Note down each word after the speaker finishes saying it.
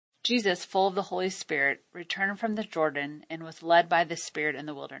Jesus, full of the Holy Spirit, returned from the Jordan and was led by the Spirit in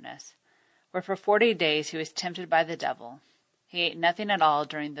the wilderness, where for 40 days he was tempted by the devil. He ate nothing at all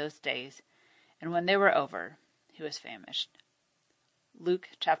during those days, and when they were over, he was famished. Luke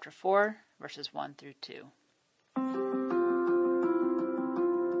chapter 4, verses 1 through 2.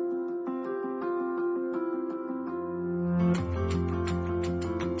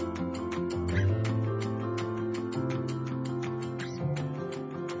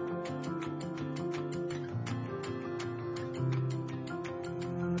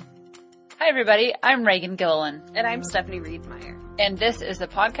 Hi everybody, I'm Reagan Gilliland. And I'm Stephanie Riedmeyer. And this is the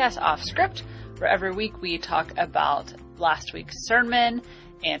podcast Off Script, where every week we talk about last week's sermon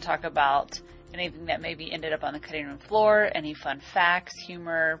and talk about anything that maybe ended up on the cutting room floor, any fun facts,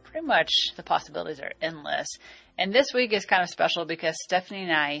 humor, pretty much the possibilities are endless. And this week is kind of special because Stephanie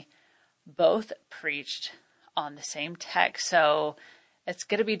and I both preached on the same text. So it's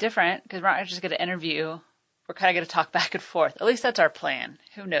going to be different because we're not just going to interview. We're kind of going to talk back and forth. At least that's our plan.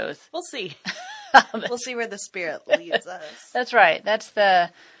 Who knows? We'll see. We'll see where the Spirit leads us. That's right. That's the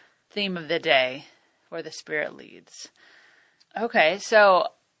theme of the day, where the Spirit leads. Okay, so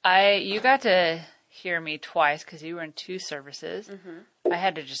you got to hear me twice because you were in 2 services. Mm-hmm. I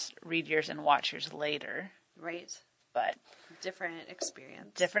had to just read yours and watch yours later. Right. But different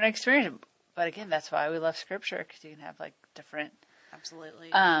experience. Different experience. But again, that's why we love Scripture, because you can have like different.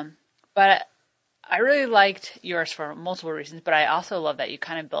 Absolutely. But I really liked yours for multiple reasons, but I also love that you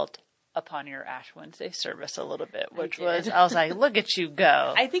kind of built upon your Ash Wednesday service a little bit, which I was like, look at you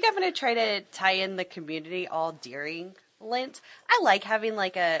go. I think I'm going to try to tie in the community all during Lent. I like having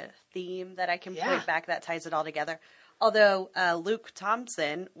like a theme that I can point back that ties it all together. Although Luke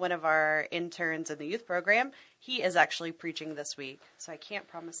Thompson, one of our interns in the youth program, he is actually preaching this week. So I can't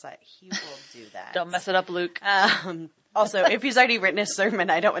promise that he will do that. Don't mess it up, Luke. Also, if he's already written a sermon,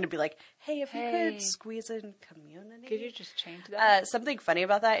 I don't want to be like, hey, if you could squeeze in community. Could you just change that? Something funny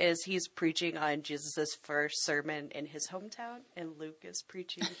about that is he's preaching on Jesus' first sermon in his hometown, and Luke is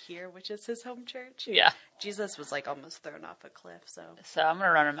preaching here, which is his home church. Yeah. Jesus was like almost thrown off a cliff, so I'm going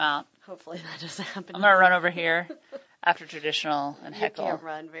to run him out. Hopefully that doesn't happen. I'm going to run over here after traditional and heckle. You can't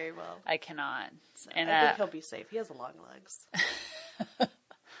run very well. I cannot. So and I think he'll be safe. He has long legs.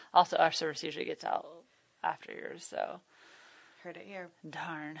 Also, our service usually gets out after yours, so. Heard it here.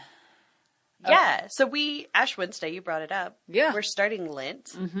 Darn. Yeah, so Ash Wednesday, you brought it up. Yeah. We're starting Lent.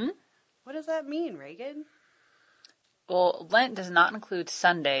 Mm-hmm. What does that mean, Reagan? Well, Lent does not include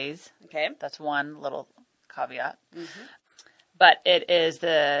Sundays. Okay. That's one little caveat. Mm-hmm. But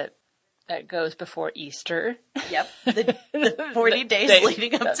it goes before Easter. Yep. The 40 days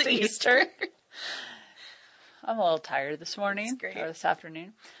leading up to Easter. I'm a little tired this morning. That's great. Or this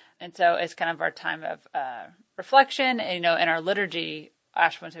afternoon. And so it's kind of our time of reflection. And, in our liturgy,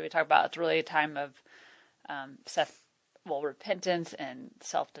 Ash Wednesday, we talk about it's really a time of repentance and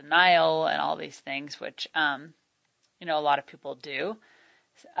self-denial and all these things, which, a lot of people do.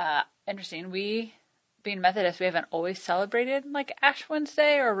 Interesting. Being Methodist, we haven't always celebrated like Ash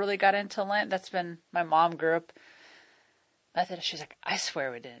Wednesday or really got into Lent. That's been, my mom grew up Methodist. She's like, I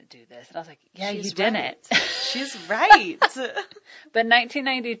swear we didn't do this. And I was like, yeah, you didn't. She's right. But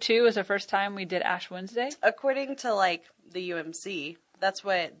 1992 was the first time we did Ash Wednesday. According to like the UMC, that's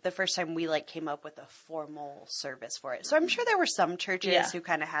what the first time we like came up with a formal service for it. So I'm sure there were some churches who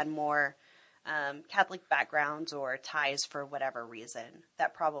kind of had more Catholic backgrounds or ties for whatever reason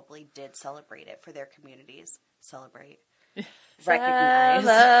that probably did celebrate it for their communities. Recognize.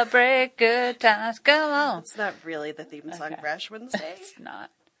 Celebrate good times. Come on. It's not really the theme song for Ash Wednesday. It's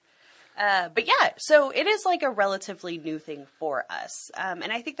not. But yeah, so it is like a relatively new thing for us.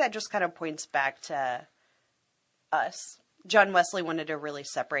 And I think that just kind of points back to us. John Wesley wanted to really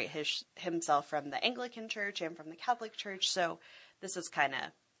separate himself from the Anglican Church and from the Catholic Church. So this is kind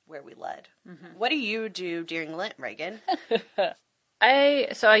of where we led. Mm-hmm. What do you do during Lent, Reagan?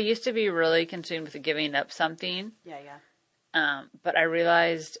 I used to be really consumed with giving up something. Yeah. But I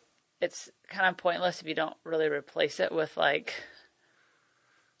realized it's kind of pointless if you don't really replace it with like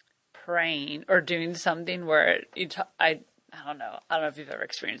praying or doing something where I don't know. I don't know if you've ever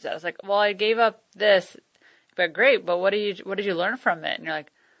experienced that. It's like, well, I gave up this, but great. But what did you learn from it? And you're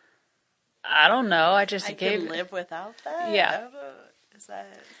like, I don't know. I can live without that. Yeah. Is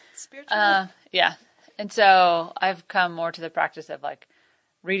that spiritual? Yeah. And so I've come more to the practice of like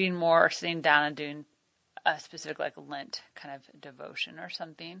reading more or sitting down and doing a specific like Lent kind of devotion or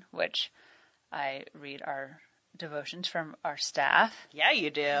something, which I read our devotions from our staff. Yeah, you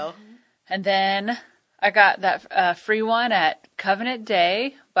do. Mm-hmm. And then I got that free one at Covenant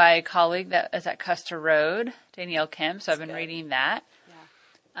Day by a colleague that is at Custer Road, Danielle Kim. So I've been reading that.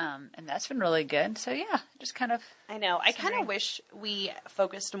 And that's been really good. So yeah, just kind of. I know. I kind of wish we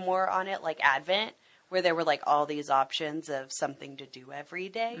focused more on it like Advent, where there were like all these options of something to do every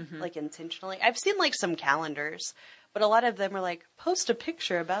day, like intentionally. I've seen like some calendars, but a lot of them are like, post a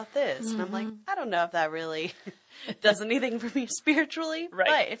picture about this. And I'm like, I don't know if that really does anything for me spiritually. Right.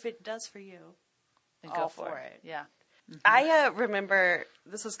 But if it does for you, Then all go for it. Yeah. I remember,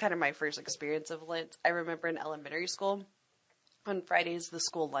 this was kind of my first experience of Lent. I remember in elementary school, on Fridays, the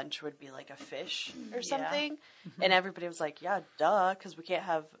school lunch would be like a fish or something. And everybody was like, yeah, duh, because we can't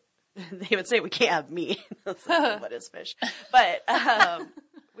have, they would say we can't have meat. I was like, what is fish? But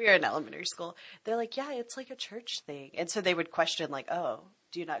we were in elementary school. They're like, yeah, it's like a church thing. And so they would question like, oh,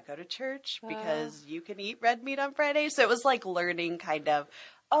 do you not go to church because you can eat red meat on Fridays? So it was like learning kind of,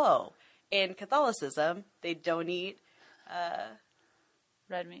 oh, in Catholicism, they don't eat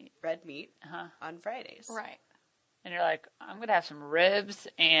Red meat. On Fridays. Right. And you're like, I'm going to have some ribs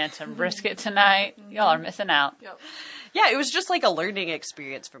and some brisket tonight. Y'all are missing out. Yep. Yeah, it was just like a learning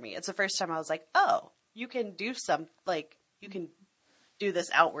experience for me. It's the first time I was like, oh, you can do you can do this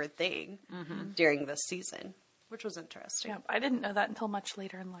outward thing during this season, which was interesting. Yeah, I didn't know that until much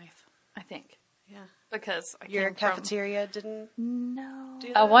later in life, I think. Yeah. Because Your came from- cafeteria didn't No. do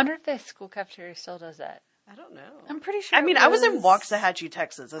that? I wonder if the school cafeteria still does that. I don't know. I'm pretty sure I mean, I was in Waxahachie,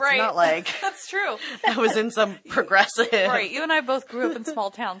 Texas. It's Right. not like That's true. I was in some progressive. Right. You and I both grew up in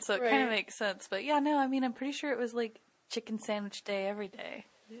small towns, so it kind Right. of makes sense. But yeah, no, I mean, I'm pretty sure it was like chicken sandwich day every day.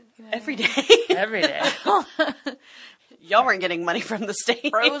 You know? Every day. Every day. Y'all weren't getting money from the state.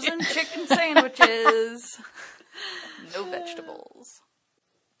 Frozen chicken sandwiches. No vegetables.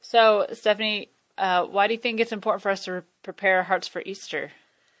 So, Stephanie, why do you think it's important for us to prepare our hearts for Easter?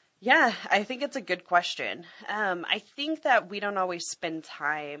 Yeah, I think it's a good question. I think that we don't always spend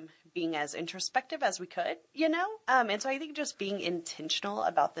time being as introspective as we could, you know? And so I think just being intentional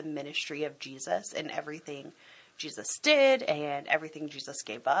about the ministry of Jesus and everything Jesus did and everything Jesus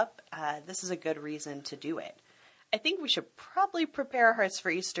gave up, this is a good reason to do it. I think we should probably prepare our hearts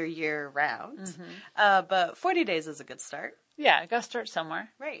for Easter year round, but 40 days is a good start. Yeah, got to start somewhere.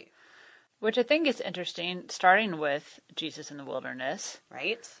 Right. Which I think is interesting, starting with Jesus in the wilderness,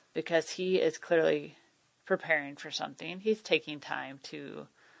 Right? because he is clearly preparing for something. He's taking time to,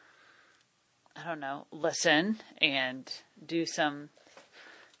 I don't know, listen and do some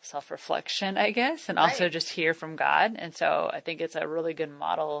self-reflection, I guess, and also Right. just hear from God. And so I think it's a really good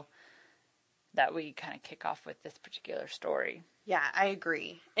model that we kind of kick off with this particular story. Yeah, I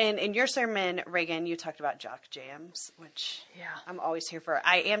agree. And in your sermon, Reagan, you talked about jock jams, which I'm always here for.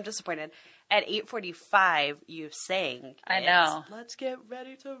 I am disappointed. At 8:45, you sang. I know. Let's get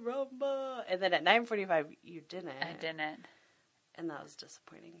ready to rumble. And then at 9:45, you didn't. I didn't. And that was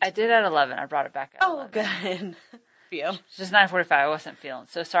disappointing. I did at 11. I brought it back at 11. good. Phew. It's just 9:45. I wasn't feeling.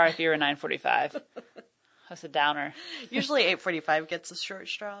 So sorry if you were 9:45. I was a downer. Usually 8:45 gets a short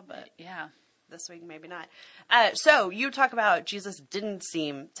straw, but Yeah. this week maybe not. So you talk about Jesus didn't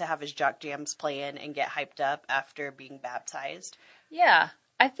seem to have his jock jams playing and get hyped up after being baptized. Yeah.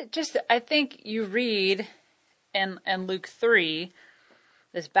 I think you read in Luke 3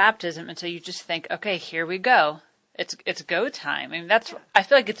 this baptism, and so you just think, okay, here we go. It's go time. I mean, I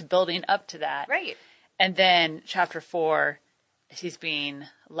feel like it's building up to that. Right. And then chapter 4, he's being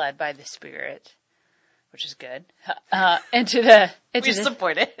led by the Spirit, which is good, into We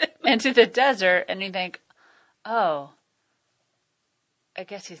support it. into the desert, and you think, oh, I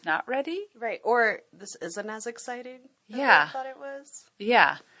guess he's not ready? Right. Or this isn't as exciting as Yeah. I thought it was.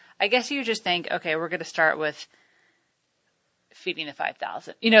 Yeah. I guess you just think, okay, we're going to start with feeding the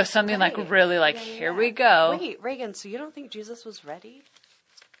 5,000. You know, something Right. like really like, here we go. Wait, Reagan, so you don't think Jesus was ready?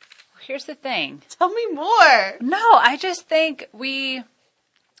 Here's the thing. Tell me more. No, I just think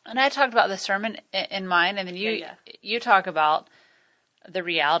and I talked about the sermon in mine, and then you talk about the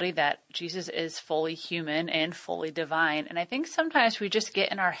reality that Jesus is fully human and fully divine. And I think sometimes we just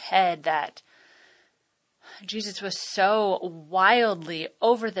get in our head that Jesus was so wildly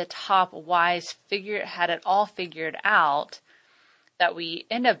over the top wise, had it all figured out, that we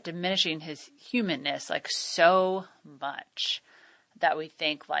end up diminishing his humanness like so much that we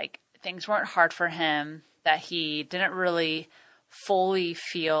think like things weren't hard for him, that he didn't really fully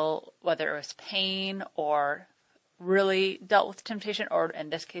feel whether it was pain or really dealt with temptation, or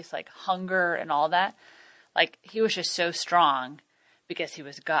in this case, like hunger and all that. Like he was just so strong because he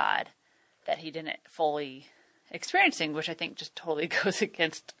was God that he didn't fully experiencing, which I think just totally goes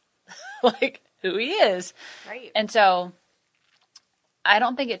against like who he is. Right. And so I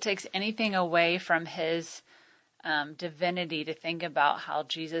don't think it takes anything away from his divinity to think about how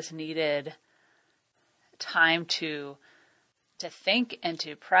Jesus needed time to to think and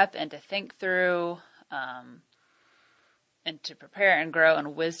to prep and to think through, and to prepare and grow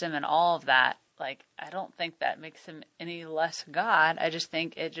in wisdom and all of that. Like, I don't think that makes him any less God. I just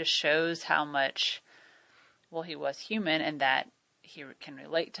think it just shows how much, well, he was human and that he can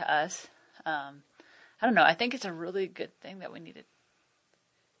relate to us. I don't know. I think it's a really good thing that we need to,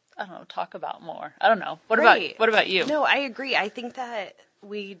 I don't know, talk about more. I don't know. What about you? No, I agree. I think that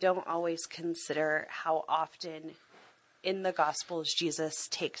we don't always consider how often in the Gospels Jesus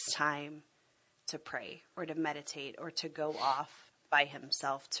takes time to pray or to meditate or to go off by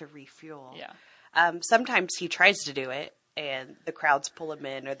himself to refuel. Yeah. Sometimes he tries to do it and the crowds pull him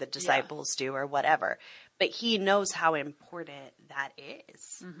in or the disciples do or whatever. But he knows how important that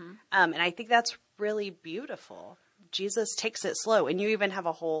is. Mm-hmm. And I think that's really beautiful. Jesus takes it slow. And you even have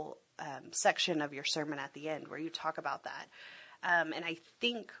a whole section of your sermon at the end where you talk about that. And I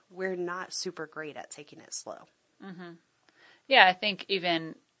think we're not super great at taking it slow. Mm-hmm. Yeah, I think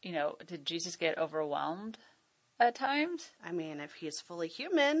even, did Jesus get overwhelmed at times? I mean, if he's fully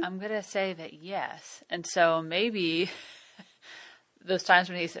human. I'm going to say that yes. And so maybe those times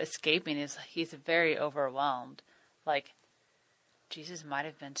when he's escaping, he's very overwhelmed. Like, Jesus might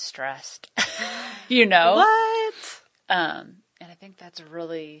have been stressed, What? And I think that's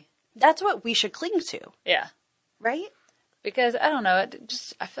what we should cling to. Yeah. Right? Because, I don't know,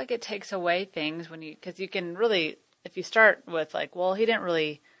 I feel like it takes away things because you can really, if you start with like, well, he didn't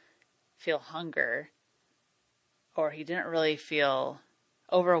really feel hunger, or he didn't really feel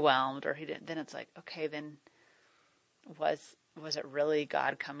overwhelmed, or he didn't, then it's like, okay, then was it really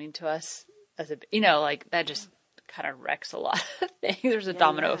God coming to us as like that just kind of wrecks a lot of things. There's a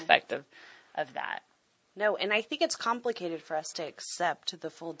domino effect of that. No, and I think it's complicated for us to accept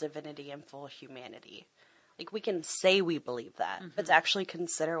the full divinity and full humanity. Like, we can say we believe that, but to actually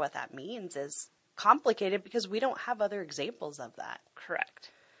consider what that means is complicated because we don't have other examples of that.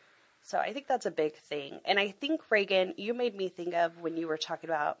 Correct. So I think that's a big thing. And I think, Reagan, you made me think of when you were talking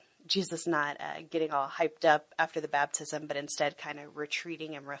about Jesus not getting all hyped up after the baptism, but instead kind of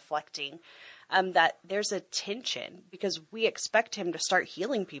retreating and reflecting, that there's a tension because we expect him to start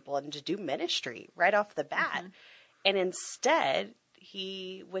healing people and to do ministry right off the bat. Mm-hmm. And instead,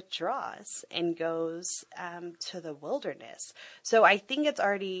 he withdraws and goes to the wilderness. So I think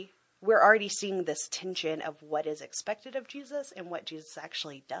we're already seeing this tension of what is expected of Jesus and what Jesus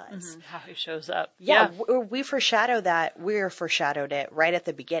actually does. Mm-hmm. How he shows up. Yeah. We foreshadow that. We're foreshadowed it right at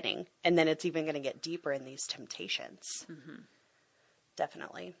the beginning. And then it's even going to get deeper in these temptations. Mm-hmm.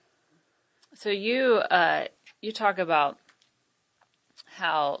 Definitely. So you talk about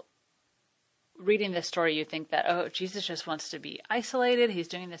how reading this story, you think that, oh, Jesus just wants to be isolated. He's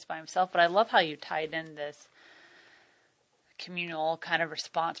doing this by himself. But I love how you tied in this communal kind of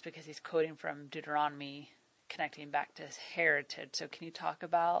response because he's quoting from Deuteronomy, connecting back to his heritage. So can you talk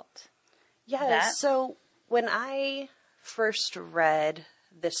about that? So when I first read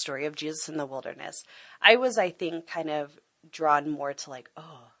this story of Jesus in the wilderness, I was, I think, kind of drawn more to like,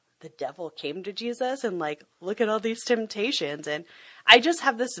 oh, the devil came to Jesus and like, look at all these temptations. And I just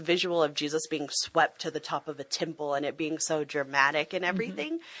have this visual of Jesus being swept to the top of a temple and it being so dramatic and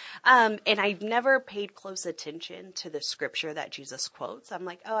everything. Mm-hmm. And I never paid close attention to the scripture that Jesus quotes. I'm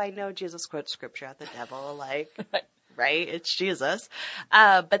like, oh, I know Jesus quotes scripture at the devil, like, right? It's Jesus.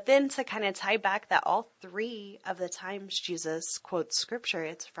 But then to kind of tie back that all three of the times Jesus quotes scripture,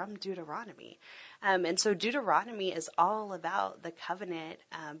 it's from Deuteronomy. And so Deuteronomy is all about the covenant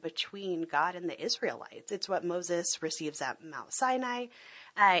between God and the Israelites. It's what Moses receives at Mount Sinai.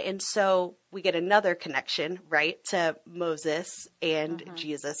 And so we get another connection, right, to Moses and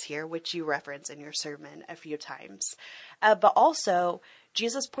Jesus here, which you reference in your sermon a few times. But also,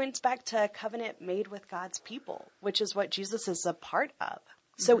 Jesus points back to a covenant made with God's people, which is what Jesus is a part of.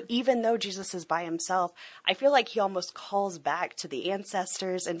 So even though Jesus is by himself, I feel like he almost calls back to the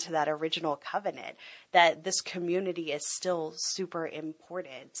ancestors and to that original covenant, that this community is still super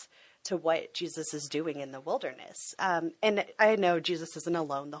important to what Jesus is doing in the wilderness. And I know Jesus isn't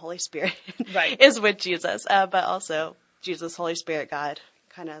alone. The Holy Spirit is with Jesus, but also Jesus, Holy Spirit, God,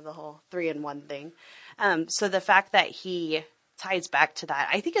 kind of the whole 3-in-1 thing. So the fact that he ties back to that,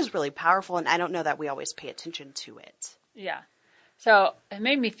 I think is really powerful. And I don't know that we always pay attention to it. Yeah. So it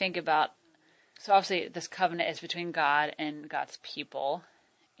made me think about, so obviously this covenant is between God and God's people,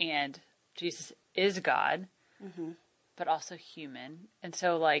 and Jesus is God, but also human. And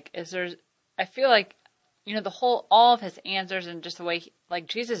so like, I feel like, all of his answers and just the way,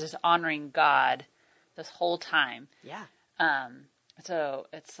 Jesus is honoring God this whole time. Yeah. So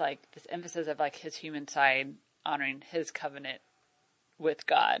it's like this emphasis of like his human side honoring his covenant with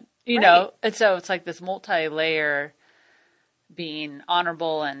God, you know? And so it's like this multi-layer being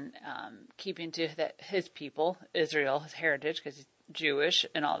honorable and keeping to his people, Israel, his heritage, because he's Jewish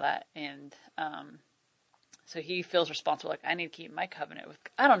and all that. And so he feels responsible, like, I need to keep my covenant with,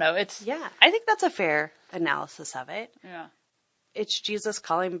 I don't know, it's... Yeah, I think that's a fair analysis of it. Yeah. It's Jesus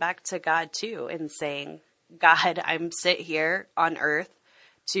calling back to God, too, and saying, God, I'm sit here on earth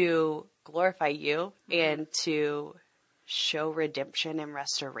to glorify you and to show redemption and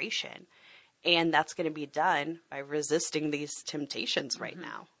restoration. And that's going to be done by resisting these temptations right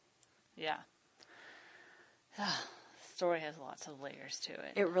now. Yeah. The story has lots of layers to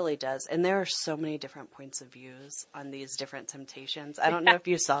it. It really does. And there are so many different points of views on these different temptations. I don't know if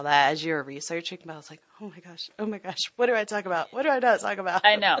you saw that as you were researching, but I was like, oh my gosh, what do I talk about? What do I not talk about?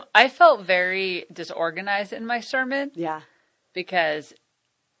 I know. I felt very disorganized in my sermon. Yeah. Because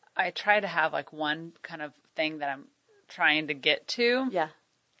I try to have like one kind of thing that I'm trying to get to. Yeah.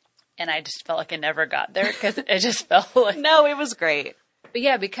 And I just felt like I never got there because it just felt like... No, it was great. But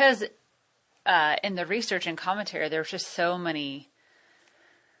yeah, because in the research and commentary, there was just so many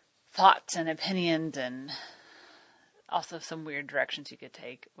thoughts and opinions and also some weird directions you could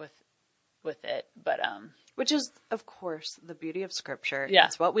take with it. But which is, of course, the beauty of Scripture. Yeah.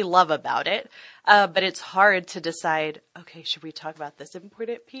 It's what we love about it. But it's hard to decide, okay, should we talk about this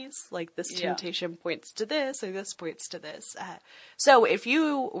important piece? Like this temptation points to this or this points to this. So if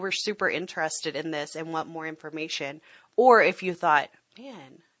you were super interested in this and want more information, or if you thought,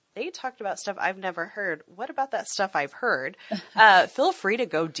 man, they talked about stuff I've never heard. What about that stuff I've heard? Feel free to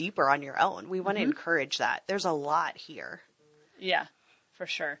go deeper on your own. We want to encourage that. There's a lot here. Yeah, for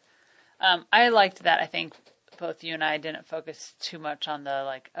sure. I liked that. I think both you and I didn't focus too much on the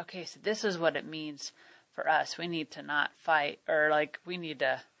like, okay, so this is what it means for us. We need to not fight, or like we need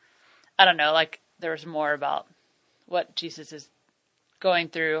to, I don't know, like there was more about what Jesus is going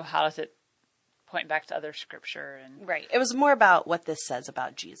through. How does it point back to other scripture? And Right. It was more about what this says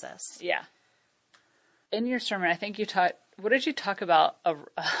about Jesus. Yeah. In your sermon, I think you taught, what did you talk about?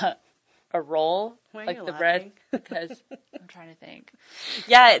 A roll? Why are Like you the laughing? bread? Because I'm trying to think.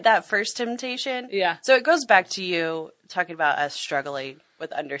 Yeah, that first temptation. Yeah. So it goes back to you talking about us struggling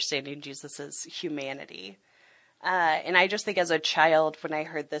with understanding Jesus's humanity. And I just think as a child, when I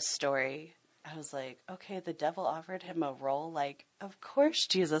heard this story, I was like, okay, the devil offered him a roll. Like, of course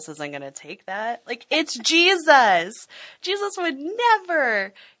Jesus isn't going to take that. Like, it's Jesus. Jesus would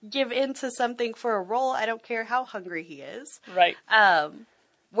never give in to something for a roll. I don't care how hungry he is. Right.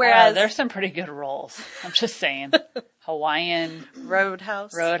 Whereas there's some pretty good rolls. I'm just saying. Hawaiian,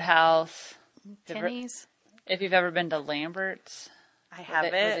 Roadhouse. Pennies. If you've ever been to Lambert's, I where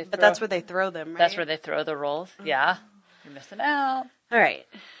they haven't, but throw- that's where they throw them, right? that's where they throw the rolls. Yeah. You're missing out. All right.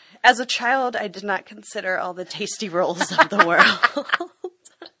 As a child, I did not consider all the tasty rolls of the world.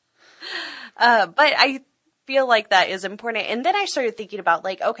 But I feel like that is important. And then I started thinking about,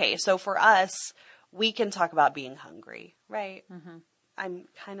 like, okay, so for us, we can talk about being hungry, right? Mm-hmm. I'm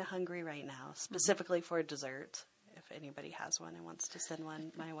kind of hungry right now, specifically for dessert. If anybody has one and wants to send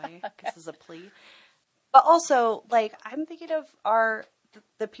one my way, This is a plea. But also, like, I'm thinking of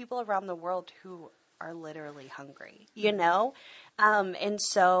the people around the world who are literally hungry, you know? And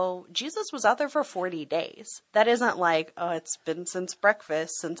so Jesus was out there for 40 days. That isn't like, oh, it's been since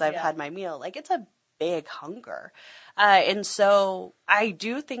breakfast, since I've had my meal. Like, it's a big hunger. And so I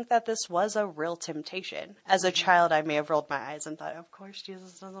do think that this was a real temptation. As a child, I may have rolled my eyes and thought, of course,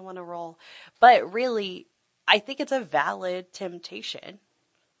 Jesus doesn't want to roll. But really, I think it's a valid temptation.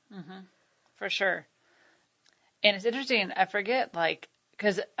 Mm-hmm. For sure. And it's interesting, I forget, like,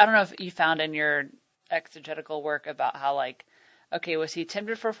 because I don't know if you found in your exegetical work about how, like, okay, was he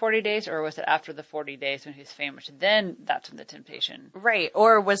tempted for 40 days or was it after the 40 days when he was famished? Then that's when the temptation. Right.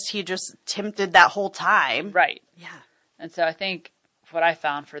 Or was he just tempted that whole time? Right. Yeah. And so I think what I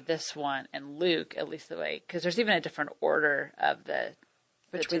found for this one and Luke, at least the way, because there's even a different order of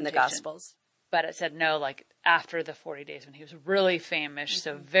Between the temptation. Gospels. But it said no, like after the 40 days when he was really famished,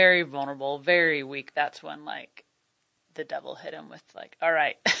 so very vulnerable, very weak. That's when like the devil hit him with like, all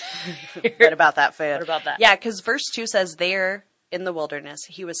right. What about that food? What about that? Yeah, because verse 2 says there in the wilderness,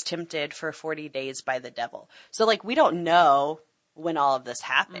 he was tempted for 40 days by the devil. So like we don't know when all of this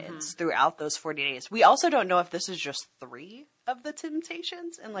happens throughout those 40 days. We also don't know if this is just 3 of the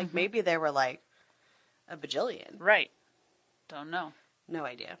temptations and like maybe there were like a bajillion. Right. Don't know. No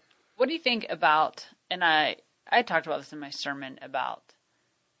idea. What do you think about, and I talked about this in my sermon about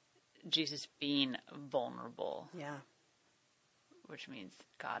Jesus being vulnerable, Yeah. which means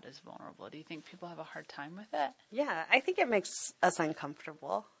God is vulnerable. Do you think people have a hard time with that? Yeah, I think it makes us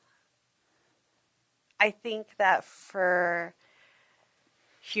uncomfortable. I think that for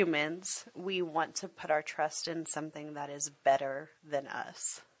humans, we want to put our trust in something that is better than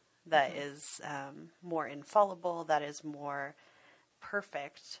us, that is more infallible, that is more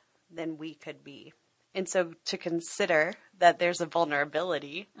perfect than we could be. And so to consider that there's a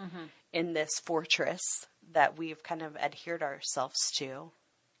vulnerability in this fortress that we've kind of adhered ourselves to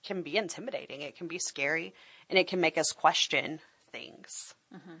can be intimidating. It can be scary, and it can make us question things.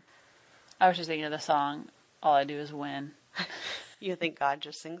 I was just thinking of the song, All I Do Is Win. You think God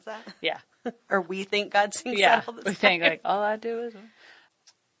just sings that? Yeah. Or we think God sings Yeah. that all the We time? think, like, all I do is win.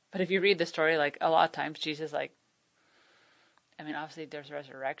 But if you read the story, like, a lot of times Jesus, like, I mean, obviously there's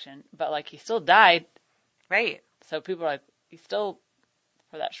resurrection, but, like, he still died. Right. So people are like, he still,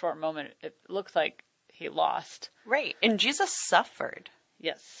 for that short moment, it looks like he lost. Right. And Jesus suffered.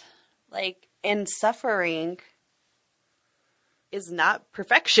 Yes. Like, and suffering is not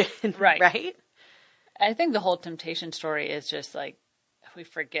perfection. Right. Right? I think the whole temptation story is just like, we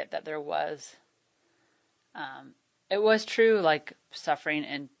forget that there was, it was true, like,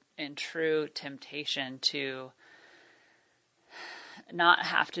 suffering and true temptation to not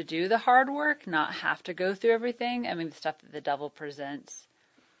have to do the hard work, not have to go through everything. I mean, the stuff that the devil presents,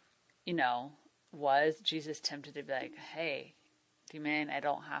 you know, was Jesus tempted to be like, hey, do you mean I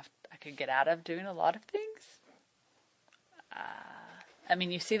could get out of doing a lot of things? I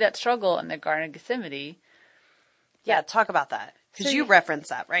mean, you see that struggle in the Garden of Gethsemane. Yeah, talk about that. Because So you reference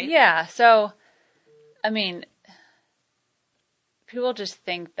that, right? Yeah, so, I mean, people just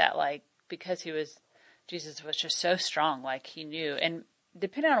think that, like, because Jesus was just so strong, like, he knew, and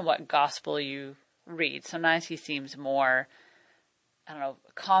depending on what gospel you read, sometimes he seems more, I don't know,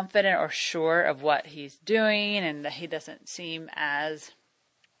 confident or sure of what he's doing, and that he doesn't seem as,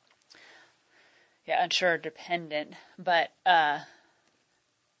 unsure or dependent, but I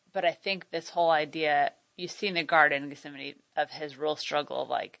think this whole idea, you see in the Garden of Gethsemane, of his real struggle of,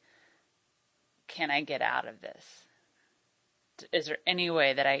 like, can I get out of this? Is there any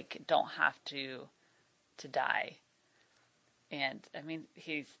way that I don't have to die? And, I mean,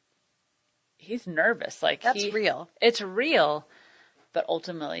 he's nervous. Like, That's real. It's real, but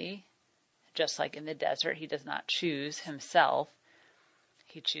ultimately, just like in the desert, he does not choose himself.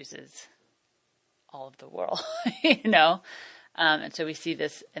 He chooses all of the world, you know? And so we see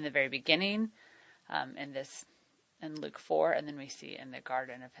this in the very beginning, in Luke 4, and then we see in the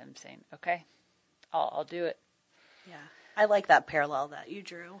garden of him saying, okay, I'll do it. Yeah. I like that parallel that you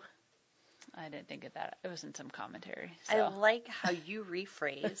drew. I didn't think of that. It was in some commentary. I So. like how you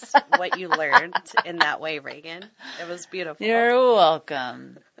rephrased what you learned in that way, Reagan. It was beautiful. You're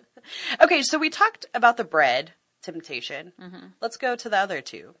welcome. Okay, so we talked about the bread temptation. Mm-hmm. Let's go to the other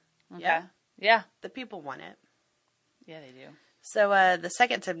two. Okay. Yeah? Yeah. The people want it. Yeah, they do. So the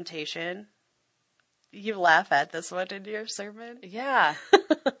second temptation, you laugh at this one in your sermon? Yeah.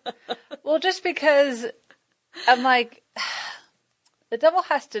 Well, just because I'm like, the devil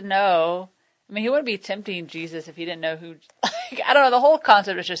has to know. I mean, he wouldn't be tempting Jesus if he didn't know who. Like, I don't know. The whole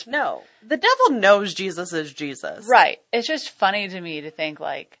concept is just No. The devil knows Jesus is Jesus. right. It's just funny to me to think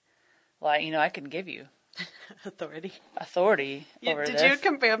like, well, you know, I can give you Authority. authority over Did this. you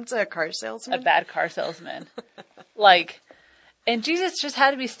compare him to a car A salesman? bad car salesman. Like, and Jesus just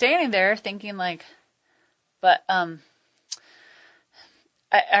had to be standing there thinking like, but, I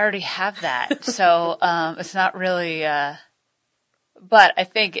already have that. So, it's not really, but I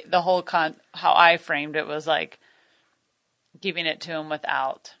think the whole how I framed it was like giving it to him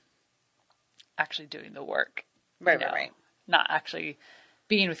without actually doing the work. Right, you know, right. Not actually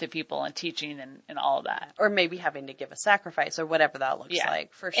being with the people and teaching and all of that. Or maybe having to give a sacrifice or whatever that looks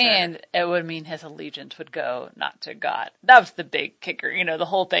like, for sure. And it would mean his allegiance would go not to God. That was the big kicker. You know, the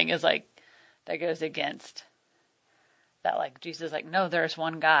whole thing is like, that goes against that, like, Jesus is like, no, there's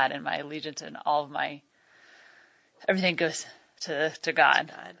one God, and my allegiance and all of my, everything goes to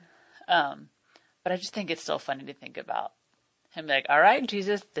God. But I just think it's still funny to think about him like, all right,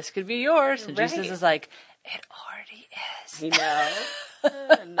 Jesus, this could be yours. And Right. Jesus is like, it already is. You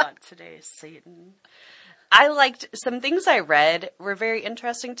know, not today, Satan. I liked some things I read were very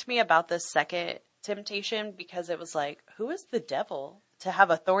interesting to me about this second temptation, because it was like, who is the devil to have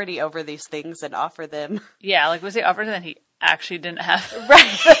authority over these things and offer them? Yeah, like, was he offered that he actually didn't have?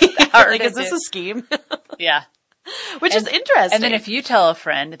 Right. Power Like, to is this do. a scheme? Yeah. Which is interesting. And then if you tell a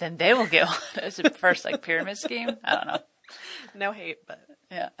friend, then they will get one. It's the first, like, pyramid scheme. I don't know. No hate, but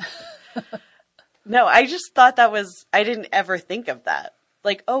Yeah. no, I just thought that was, I didn't ever think of that.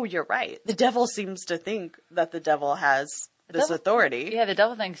 Like, oh, you're right. The devil seems to think that the devil has this devil- authority. Yeah, the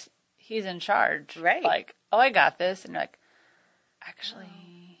devil thinks he's in charge. Right. Like, oh, I got this. And you're like,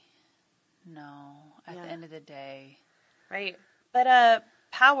 actually, no. At Yeah. the end of the day. Right. But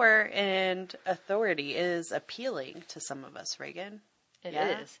power and authority is appealing to some of us, Reagan. It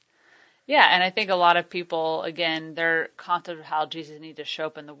Yeah. is. Yeah, and I think a lot of people, again, their concept of how Jesus needed to show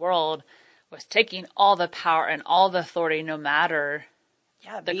up in the world was taking all the power and all the authority, no matter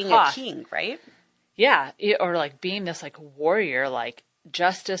Yeah, the being cost. a king, right? Yeah, or like being this like warrior, like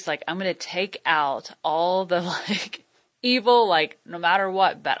justice, like I'm going to take out all the like evil, like no matter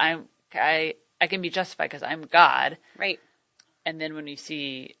what, but I can be justified because I'm God. Right. And then when you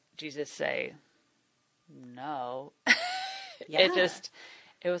see Jesus say, no, Yeah.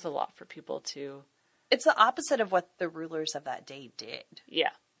 it was a lot for people to, It's the opposite of what the rulers of that day did. yeah.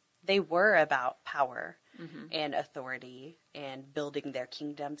 They were about power and authority and building their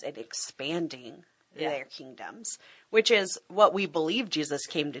kingdoms and expanding their kingdoms, which is what we believe Jesus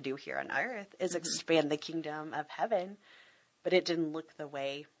came to do here on earth, is expand the kingdom of heaven. But it didn't look the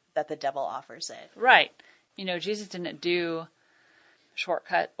way that the devil offers it. Right. You know, Jesus didn't do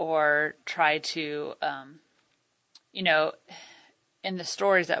shortcut or try to, you know, in the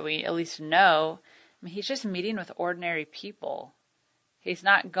stories that we at least know, I mean, he's just meeting with ordinary people. He's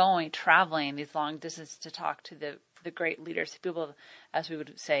not traveling these long distances to talk to the great leaders, people, as we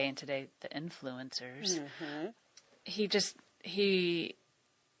would say in today, the influencers. He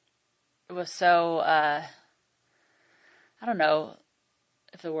was so, I don't know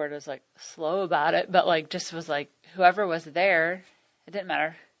if the word was like slow about it, but like just was like whoever was there, it didn't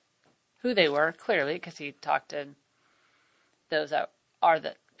matter who they were, clearly, because he talked to those that are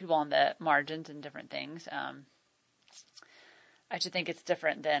the people on the margins and different things. I just think it's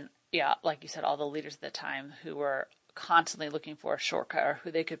different than, yeah, like you said, all the leaders at the time who were constantly looking for a shortcut or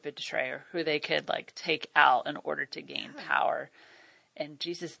who they could betray or who they could like take out in order to gain power. And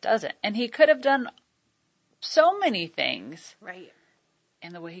Jesus doesn't. And he could have done so many things. Right.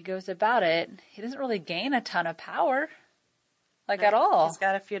 And the way he goes about it, he doesn't really gain a ton of power. Like at all. He's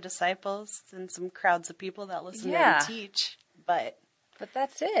got a few disciples and some crowds of people that listen to Yeah. him teach. But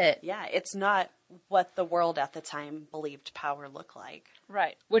that's it. yeah, it's not what the world at the time believed power looked like.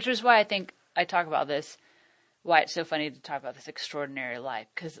 Right. Which is why I think I talk about this, why it's so funny to talk about this extraordinary life.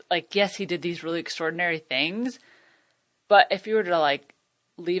 Because, like, yes, he did these really extraordinary things. But if you were to, like,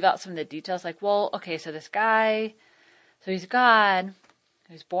 leave out some of the details, like, well, okay, so this guy, so he's God.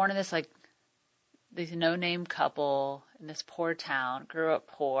 He was born in this, like, this no-name couple in this poor town, grew up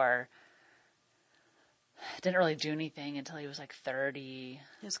poor. Didn't really do anything until he was like 30.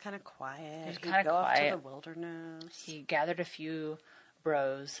 He was kind of quiet. He was He'd kinda go off quiet. to the wilderness. He gathered a few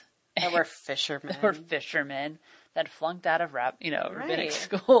bros That were fishermen. that were fishermen that flunked out of rabbinic Right.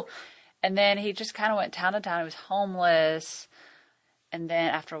 school. And then he just kind of went town to town. He was homeless. And then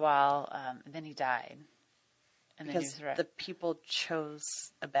after a while, then he died. And then he Because was right. the people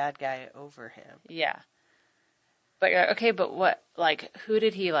chose a bad guy over him. Yeah. But you're like, okay, but what, like, who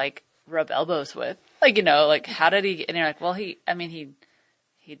did he, like, rub elbows with? Like, you know, like, how did he, and you're like, well, he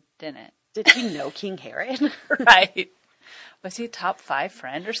didn't. Did he know King Herod? Right. Was he top 5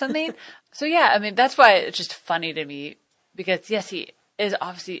 friend or something? So yeah, I mean, that's why it's just funny to me because yes, he is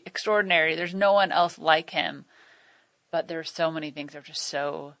obviously extraordinary. There's no one else like him, but there's so many things that are just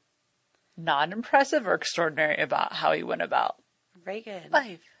so not impressive or extraordinary about how he went about Reagan,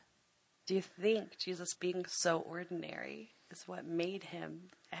 life. do you think Jesus being so ordinary is what made him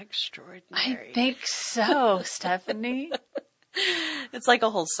extraordinary? I think so, Stephanie. It's like a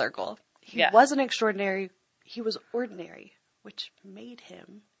whole circle. He Yeah. wasn't extraordinary. He was ordinary, which made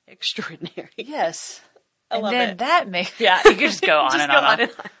him extraordinary. Yes. I and love then it. that makes, yeah, you could just go on Just and go on. on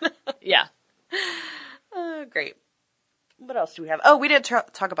and on. Yeah. Great. What else do we have? Oh, we didn't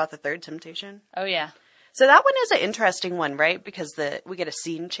talk about the third temptation. Oh yeah. So that one is an interesting one, right? Because we get a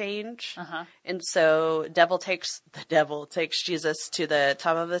scene change. Uh-huh. And so the devil takes Jesus to the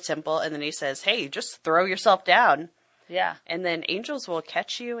top of the temple, and then he says, hey, just throw yourself down. Yeah. And then angels will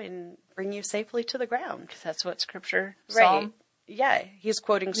catch you and bring you safely to the ground. Because that's what scripture, Right. Psalm. Yeah, he's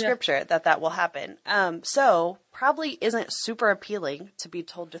quoting scripture that will happen. So probably isn't super appealing to be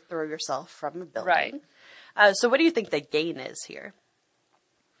told to throw yourself from a building. Right. So what do you think the gain is here?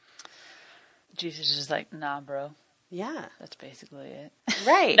 Jesus is like, nah, bro. Yeah. That's basically it.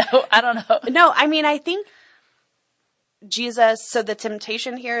 Right. No, I don't know. No, I mean, I think Jesus, so the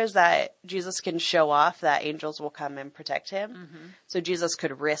temptation here is that Jesus can show off that angels will come and protect him. Mm-hmm. So Jesus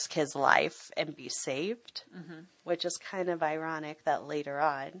could risk his life and be saved, which is kind of ironic that later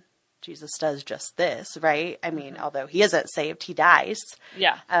on Jesus does just this, right? I mean, although he isn't saved, he dies.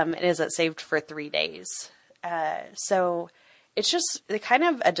 Yeah. And isn't saved for 3 days. So it's just kind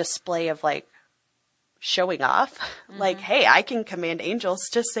of a display of like showing off. Like, hey, I can command angels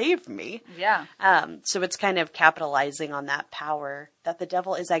to save me. Yeah. So it's kind of capitalizing on that power that the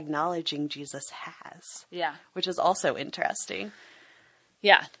devil is acknowledging Jesus has. Yeah. Which is also interesting.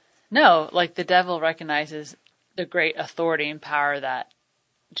 Yeah. No, like the devil recognizes the great authority and power that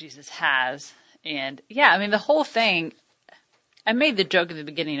Jesus has. And yeah, I mean, the whole thing, I made the joke at the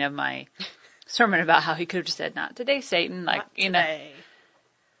beginning of my sermon about how he could have just said, not today, Satan. Like, Not today.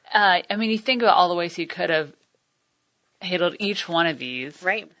 I mean, you think about all the ways he could have handled each one of these.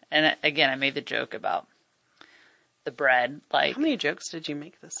 Right. And again, I made the joke about the bread. Like, How many jokes did you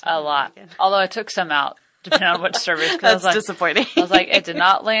make this a time, lot. Megan? Although I took some out, depending on which service. 'Cause I was That's like, disappointing. I was like, it did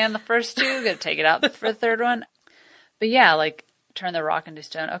not land the first two. Got to take it out for the third one. But yeah, like, turn the rock into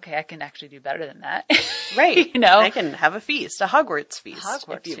stone. Okay, I can actually do better than that. Right. You know? I can have a feast, a Hogwarts feast,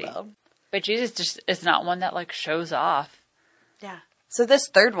 Hogwarts if you feast. will. But Jesus just is not one that like shows off. Yeah. So this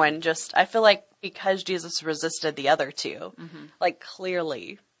third one, just, I feel like because Jesus resisted the other two, like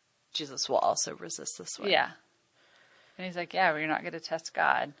clearly Jesus will also resist this one. Yeah. And he's like, yeah, well, you're not going to test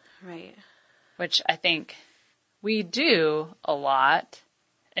God. Right. Which I think we do a lot,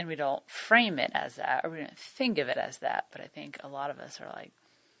 and we don't frame it as that, or we don't think of it as that. But I think a lot of us are like,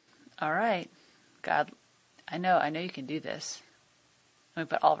 all right, God, I know you can do this. And we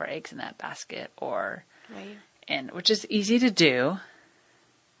put all of our eggs in that basket, Right. and which is easy to do.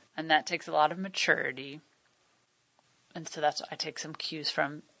 And that takes a lot of maturity. And so I take some cues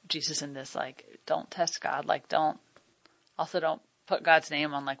from Jesus in this, like, don't test God. Like, don't put God's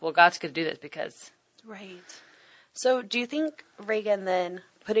name on, like, well, God's going to do this because. Right. So do you think, Reagan, then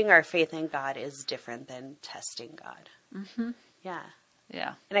putting our faith in God is different than testing God? Mm-hmm. Yeah.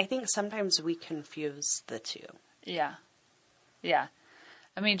 Yeah. And I think sometimes we confuse the two. Yeah. Yeah.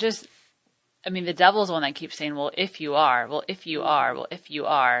 I mean, the devil's the one that keeps saying, well, if you are, well, if you are, well, if you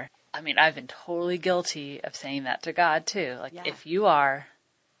are. I mean, I've been totally guilty of saying that to God too. Like, Yeah. if you are,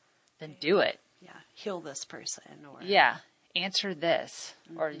 then do it. Yeah. Heal this person or. Yeah. Answer this,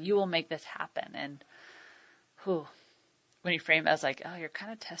 or you will make this happen. And when you frame it as like, oh, you're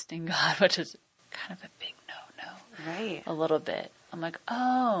kind of testing God, which is kind of a big no-no. Right. A little bit. I'm like,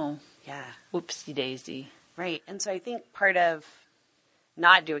 oh, Yeah. whoopsie daisy. Right. And so I think part of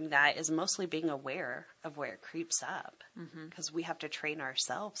not doing that is mostly being aware of where it creeps up, because we have to train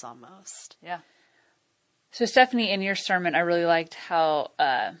ourselves almost. Yeah. So Stephanie, in your sermon, I really liked how,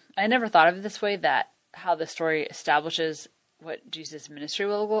 I never thought of it this way, that how the story establishes what Jesus' ministry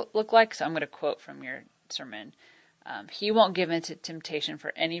will look like. So I'm going to quote from your sermon. He won't give in to temptation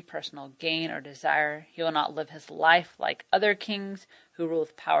for any personal gain or desire. He will not live his life like other kings who rule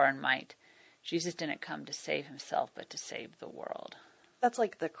with power and might. Jesus didn't come to save himself, but to save the world. That's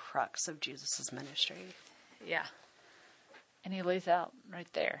like the crux of Jesus' ministry. Yeah. And he lays out right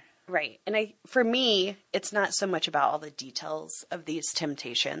there. Right. And for me, it's not so much about all the details of these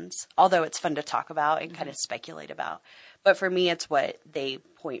temptations, although it's fun to talk about and kind of speculate about. But for me, it's what they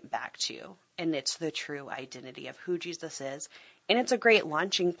point back to. And it's the true identity of who Jesus is. And it's a great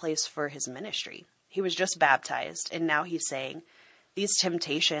launching place for his ministry. He was just baptized, and now he's saying, these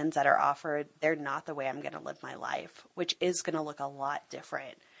temptations that are offered, they're not the way I'm going to live my life, which is going to look a lot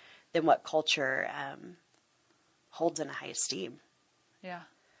different than what culture holds in high esteem. Yeah.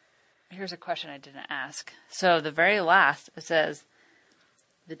 Here's a question I didn't ask. So the very last, it says,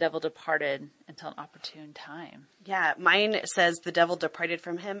 the devil departed until an opportune time. Yeah, mine says the devil departed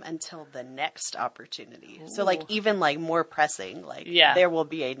from him until the next opportunity. Ooh. So like even like more pressing, like there will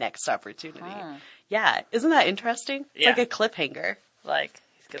be a next opportunity. Huh. Yeah, isn't that interesting? It's like a cliffhanger. Like,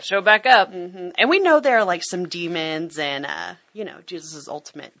 he's going to show back up. Mm-hmm. And we know there are like some demons and, Jesus'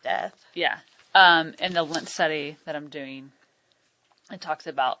 ultimate death. Yeah. In the Lent study that I'm doing, it talks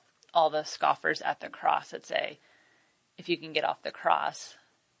about all the scoffers at the cross that say, if you can get off the cross,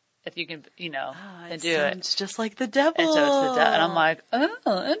 if you can, then do it. It's just like the devil. And so it's the devil. And I'm like,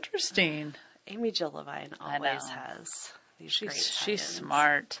 oh, interesting. Amy Jill Levine always has these great tie-ins. She's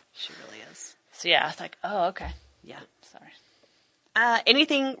smart. She really is. So yeah, I was like, oh, okay. Yeah. Sorry.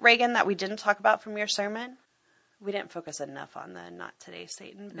 Anything, Reagan, that we didn't talk about from your sermon? We didn't focus enough on the not today,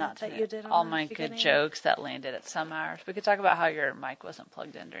 Satan bit that you did. All my good jokes that landed at some hours. We could talk about how your mic wasn't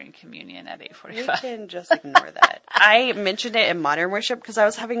plugged in during communion at 8:45. We can just ignore that. I mentioned it in modern worship because I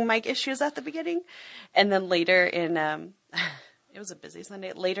was having mic issues at the beginning. And then later in, it was a busy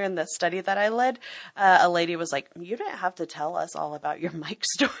Sunday. Later in the study that I led, a lady was like, you didn't have to tell us all about your mic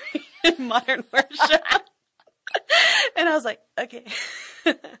story in modern worship. And I was like, okay.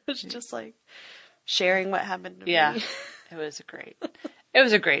 It was just like sharing what happened to me. It was great. It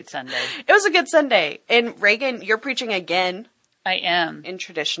was a great Sunday. It was a good Sunday. And Reagan, you're preaching again. I am. In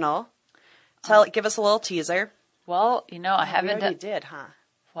traditional. Give us a little teaser. Well, I We haven't already done did, huh?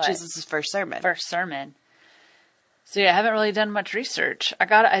 what? Jesus' first sermon. First sermon. So yeah, I haven't really done much research.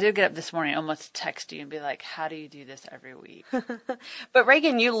 I did get up this morning, almost text you and be like, how do you do this every week? But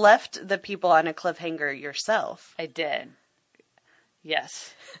Reagan, you left the people on a cliffhanger yourself. I did.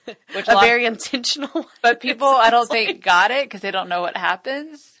 Yes. Which A very intentional one. But people, I don't think, got it because they don't know what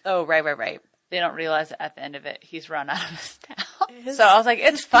happens. Oh, right. They don't realize that at the end of it, he's run out of his town. So I was like,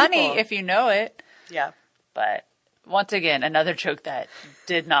 it's funny people. if you know it. Yeah. But once again, another joke that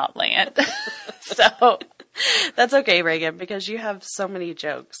did not land. So That's okay, Reagan, because you have so many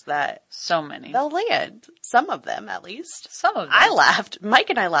jokes that so many. they'll land. Some of them, at least. Some of them. I laughed. Mike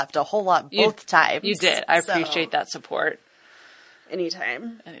and I laughed a whole lot both times. You did. I So, appreciate that support.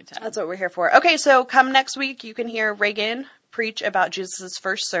 Anytime. Anytime. That's what we're here for. Okay, so come next week, you can hear Reagan preach about Jesus'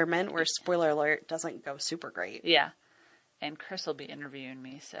 first sermon, where, spoiler alert, doesn't go super great. Yeah. And Chris will be interviewing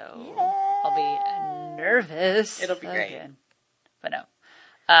me, so I'll be nervous. It'll be great. Again. But no.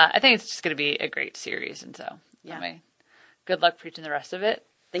 I think it's just going to be a great series, and so good luck preaching the rest of it.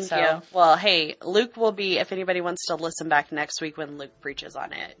 Thank you. Well, hey, Luke will be, if anybody wants to listen back next week when Luke preaches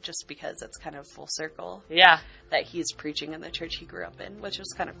on it, just because it's kind of full circle Yeah, that he's preaching in the church he grew up in, which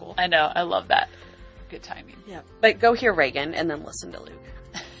was kind of cool. I know. I love that. Good timing. Yeah. But go hear Reagan and then listen to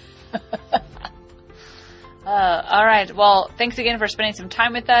Luke. All right. Well, thanks again for spending some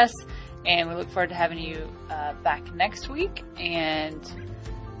time with us, and we look forward to having you back next week. And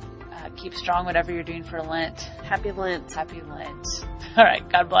keep strong, whatever you're doing for Lent. Happy Lent. Happy Lent. All right.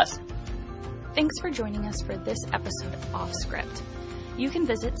 God bless. Thanks for joining us for this episode of Off Script. You can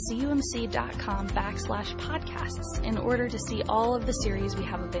visit cumc.com/podcasts in order to see all of the series we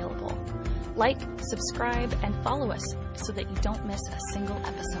have available. Like, subscribe, and follow us so that you don't miss a single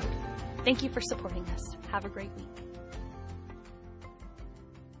episode. Thank you for supporting us. Have a great week.